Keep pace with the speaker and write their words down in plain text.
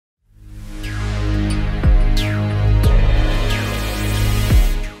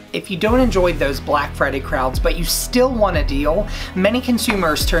if you don't enjoy those Black Friday crowds, but you still want a deal, many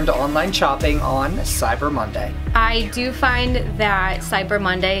consumers turn to online shopping on Cyber Monday. I do find that Cyber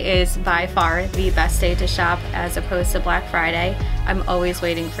Monday is by far the best day to shop as opposed to Black Friday. I'm always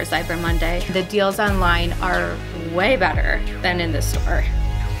waiting for Cyber Monday. The deals online are way better than in the store.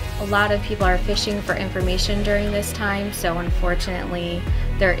 A lot of people are fishing for information during this time, so unfortunately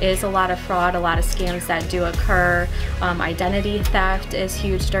there is a lot of fraud, a lot of scams that do occur. Identity theft is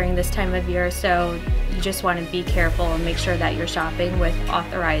huge during this time of year, so you just want to be careful and make sure that you're shopping with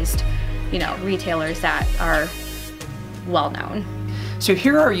authorized, retailers that are well known. So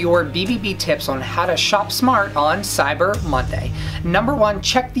here are your BBB tips on how to shop smart on Cyber Monday. Number 1,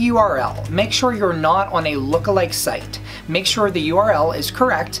 check the URL. Make sure you're not on a lookalike site. Make sure the URL is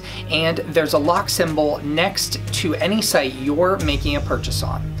correct and there's a lock symbol next to any site you're making a purchase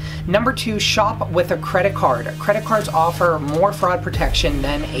on. Number 2, shop with a credit card. Credit cards offer more fraud protection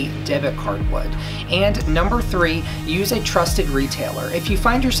than a debit card would. And number 3, use a trusted retailer. If you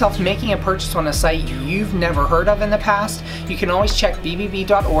find yourself making a purchase on a site you've never heard of in the past, you can always check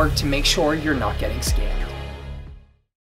bbb.org to make sure you're not getting scammed.